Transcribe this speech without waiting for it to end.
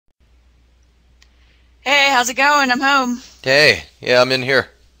how's it going? I'm home. Hey, yeah, I'm in here.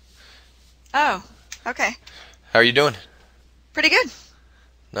 Oh, okay. How are you doing? Pretty good.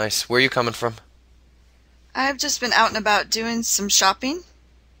 Nice. Where are you coming from? I've just been out and about doing some shopping.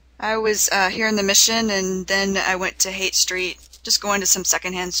 I was here in the Mission, and then I went to Haight Street, just going to some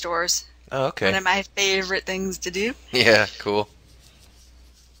secondhand stores. Oh, One okay. of my favorite things to do. Yeah, cool.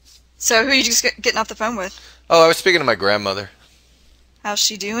 So, who are you just getting off the phone with? Oh, I was speaking to my grandmother. How's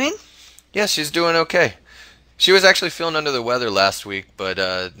she doing? Yeah, she's doing okay. She was actually feeling under the weather last week, but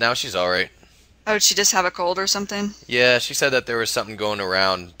now she's all right. Oh, did she just have a cold or something? Yeah, she said that there was something going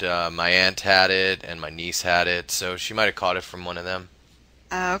around. My aunt had it, and my niece had it, so she might have caught it from one of them.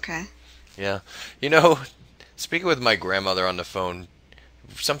 Oh, okay. Yeah. You know, speaking with my grandmother on the phone,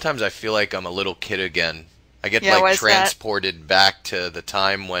 sometimes I feel like I'm a little kid again. I get Yeah, like why is that? transported back to the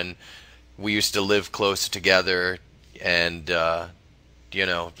time when we used to live close together and you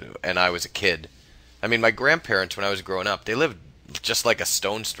know, and I was a kid. I mean, my grandparents when I was growing up, they lived just like a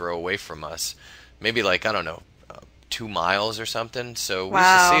stone's throw away from us. Maybe like, I don't know, 2 miles or something. So we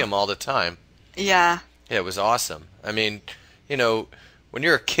used to see Wow. them all the time. Yeah. Yeah, it was awesome. I mean, you know, when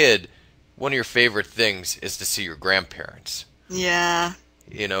you're a kid, one of your favorite things is to see your grandparents. Yeah.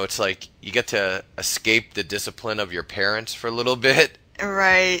 You know, it's like you get to escape the discipline of your parents for a little bit.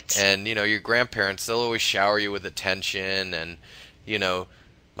 Right. And, you know, your grandparents, they'll always shower you with attention. And, you know,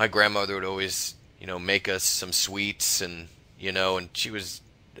 my grandmother would always, you know, make us some sweets and, you know, and she was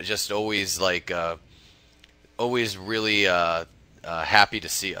just always like, always really happy to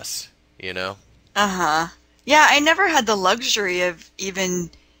see us, you know? Uh-huh. Yeah, I never had the luxury of even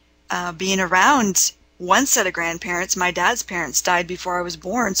being around one set of grandparents. My dad's parents died before I was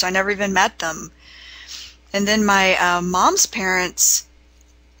born, so I never even met them. And then my mom's parents,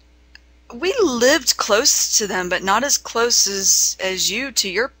 we lived close to them, but not as close as you to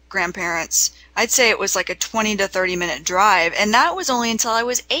your grandparents. I'd say it was like a 20 to 30-minute drive, and that was only until I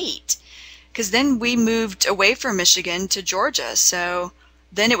was 8, because then we moved away from Michigan to Georgia, so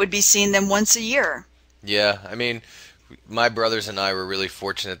then it would be seeing them once a year. Yeah, I mean, my brothers and I were really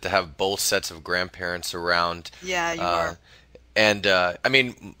fortunate to have both sets of grandparents around. Yeah, you Uh, were. and I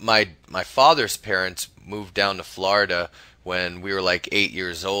mean, my father's parents moved down to Florida when we were like 8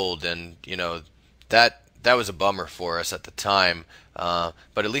 years old, and you know, that was a bummer for us at the time.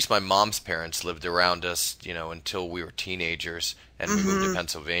 But at least my mom's parents lived around us, you know, until we were teenagers, and we moved to Mm-hmm.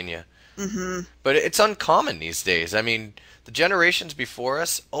 Pennsylvania. Mm-hmm. But it's uncommon these days. I mean, the generations before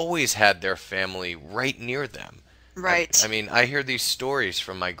us always had their family right near them. I Right. mean, I hear these stories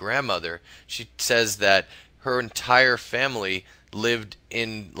from my grandmother. She says that her entire family lived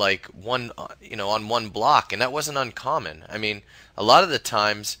in like one, you know, on one block, and that wasn't uncommon. I mean, a lot of the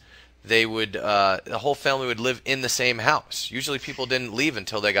times they would, the whole family would live in the same house. Usually people didn't leave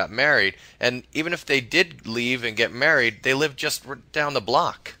until they got married, and even if they did leave and get married, they lived just down the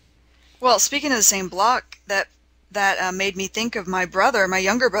block. Well, speaking of the same block, that made me think of my brother, my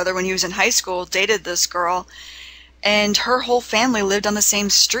younger brother, when he was in high school, dated this girl, and her whole family lived on the same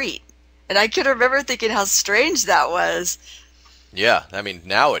street. And I could remember thinking how strange that was. Yeah, I mean,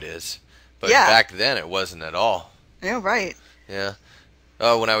 now it is, but Yeah. back then it wasn't at all. Yeah, right. Yeah.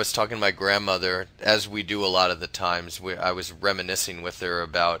 Oh, when I was talking to my grandmother, as we do a lot of the times, I was reminiscing with her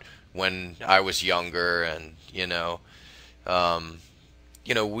about when I was younger, and um,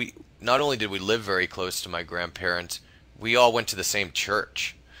 we not only did we live very close to my grandparents, we all went to the same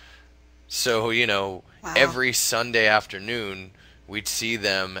church. So, Wow. every Sunday afternoon, we'd see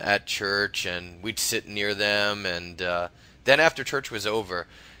them at church, and we'd sit near them, and then after church was over,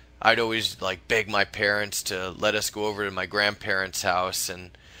 I'd always like beg my parents to let us go over to my grandparents' house,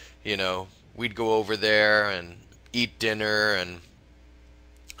 and we'd go over there and eat dinner, and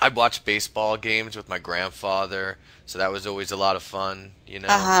I'd watch baseball games with my grandfather, so that was always a lot of fun.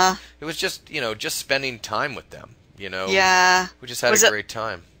 Uh-huh. It was just spending time with them. Yeah. We just had a Was it great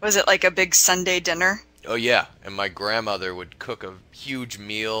time. was it like a big Sunday dinner? Oh yeah, and my grandmother would cook a huge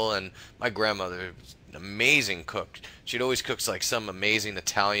meal, and my grandmother was an amazing cook. She'd always cook like some amazing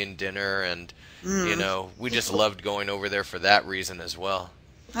Italian dinner, and Mm. we just loved going over there for that reason as well.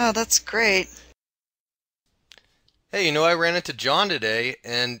 Oh, that's great. Hey, I ran into John today,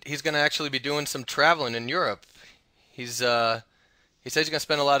 and he's going to actually be doing some traveling in Europe. He says he's going to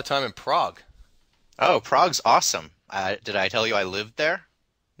spend a lot of time in Prague. Oh, Prague's awesome. Did I tell you I lived there?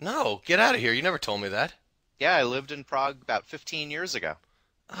 No, get out of here. You never told me that. Yeah, I lived in Prague about 15 years ago.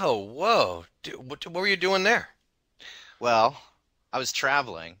 Oh, whoa. What were you doing there? Well, I was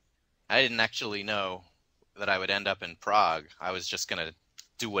traveling. I didn't actually know that I would end up in Prague. I was just going to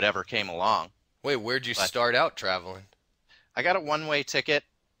do whatever came along. Wait, where'd you But start out traveling? I got a one-way ticket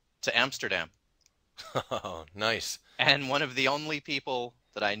to Amsterdam. Oh, nice. And one of the only people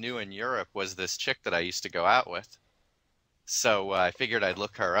that I knew in Europe was this chick that I used to go out with. So I figured I'd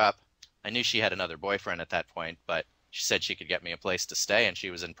look her up. I knew she had another boyfriend at that point, but she said she could get me a place to stay, and she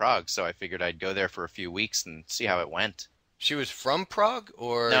was in Prague, so I figured I'd go there for a few weeks and see how it went. She was from Prague,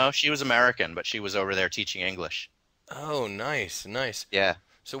 or? No, she was American, but she was over there teaching English. Oh, nice, nice. Yeah.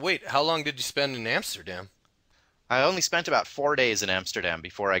 So wait, how long did you spend in Amsterdam? I only spent about 4 days in Amsterdam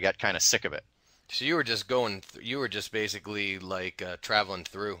before I got kind of sick of it. So you were just you were just basically like traveling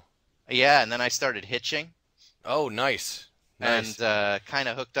through. Yeah, and then I started hitching. Oh, nice. Nice. And kind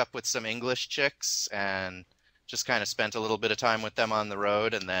of hooked up with some English chicks and just kind of spent a little bit of time with them on the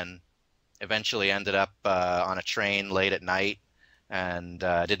road, and then eventually ended up on a train late at night and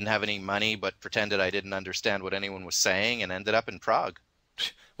didn't have any money but pretended I didn't understand what anyone was saying and ended up in Prague.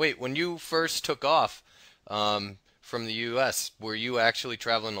 Wait, when you first took off from the U.S., were you actually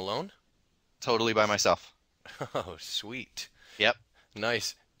traveling alone? Totally by myself. Oh, sweet. Yep.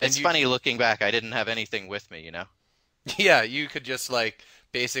 Nice. It's funny looking back. I didn't have anything with me, you know? Yeah, you could just like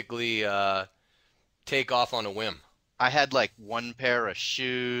basically take off on a whim. I had like one pair of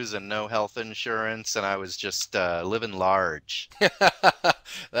shoes and no health insurance, and I was just living large.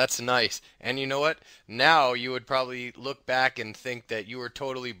 That's nice. And you know what? Now you would probably look back and think that you were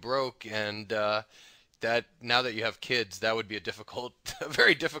totally broke, and that now that you have kids, that would be a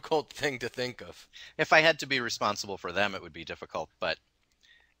very difficult thing to think of. If I had to be responsible for them, it would be difficult. But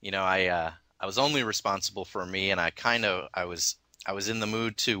you know, I was only responsible for me, and I was in the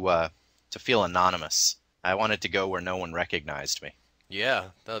mood to feel anonymous. I wanted to go where no one recognized me. Yeah,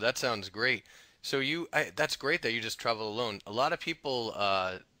 no, that sounds great. So that's great that you just travel alone. A lot of people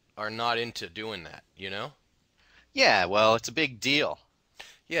are not into doing that, you know? Yeah, well, it's a big deal.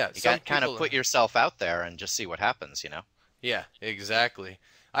 Yeah, you got to kind of put yourself out there and just see what happens, you know? Yeah, exactly.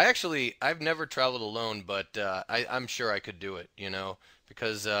 I've never traveled alone, but I'm sure I could do it, you know,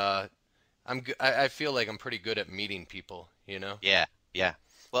 because I feel like I'm pretty good at meeting people, you know? Yeah, yeah.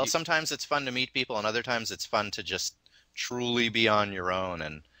 Well, sometimes it's fun to meet people, and other times it's fun to just truly be on your own.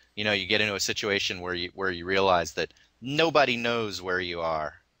 And you know, you get into a situation where you realize that nobody knows where you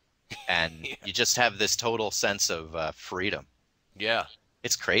are, and Yeah. you just have this total sense of freedom. Yeah.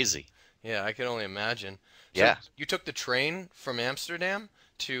 It's crazy. Yeah, I can only imagine. So Yeah. you took the train from Amsterdam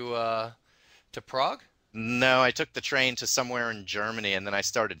to Prague? No, I took the train to somewhere in Germany, and then I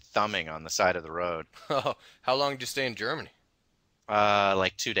started thumbing on the side of the road. Oh, how long did you stay in Germany?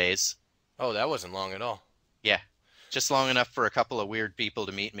 Like 2 days. Oh, that wasn't long at all. Yeah, just long enough for a couple of weird people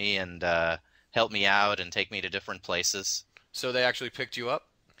to meet me and help me out and take me to different places. So they actually picked you up?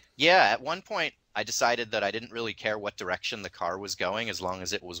 Yeah, at one point I decided that I didn't really care what direction the car was going as long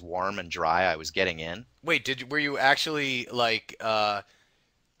as it was warm and dry. I was getting in. Wait, were you actually like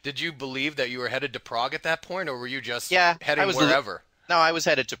did you believe that you were headed to Prague at that point, or were you just heading wherever? No, I was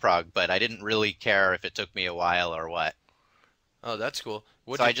headed to Prague, but I didn't really care if it took me a while or what. Oh, that's cool.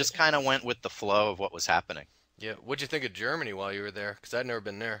 So I just kind of went with the flow of what was happening. Yeah. What'd you think of Germany while you were there? Because I'd never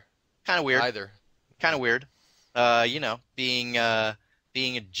been there. Kind of weird. Either. Kind of weird. You know, being a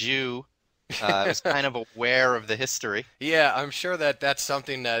Jew, I was kind of aware of the history. Yeah, I'm sure that that's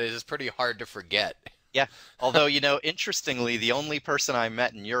something that is pretty hard to forget. Yeah. Although, you know, interestingly, the only person I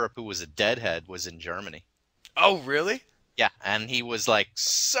met in Europe who was a deadhead was in Germany. Oh, really? Yeah, and he was like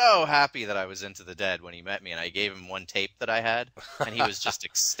so happy that I was into the Dead when he met me, and I gave him one tape that I had, and he was just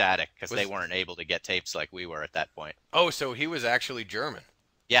ecstatic because they weren't able to get tapes like we were at that point. Oh, so he was actually German.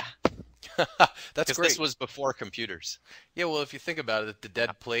 Yeah. That's great. Because this was before computers. Yeah, well, if you think about it, the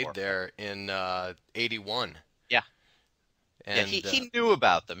Dead played there in '81. Yeah. And, yeah, he knew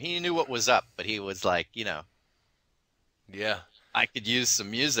about them. He knew what was up, but he was like, you know, yeah, I could use some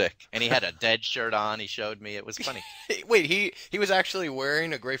music. And he had a Dead shirt on. He showed me. It was funny. Wait, he was actually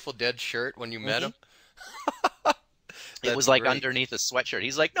wearing a Grateful Dead shirt when you met him? It was like great. underneath a sweatshirt.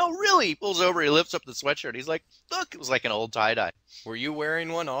 He's like, no, really? He pulls over. He lifts up the sweatshirt. He's like, look. It was like an old tie-dye. Were you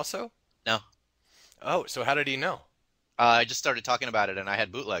wearing one also? No. Oh, so how did he know? I just started talking about it, and I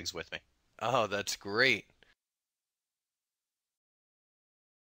had bootlegs with me. Oh, that's great.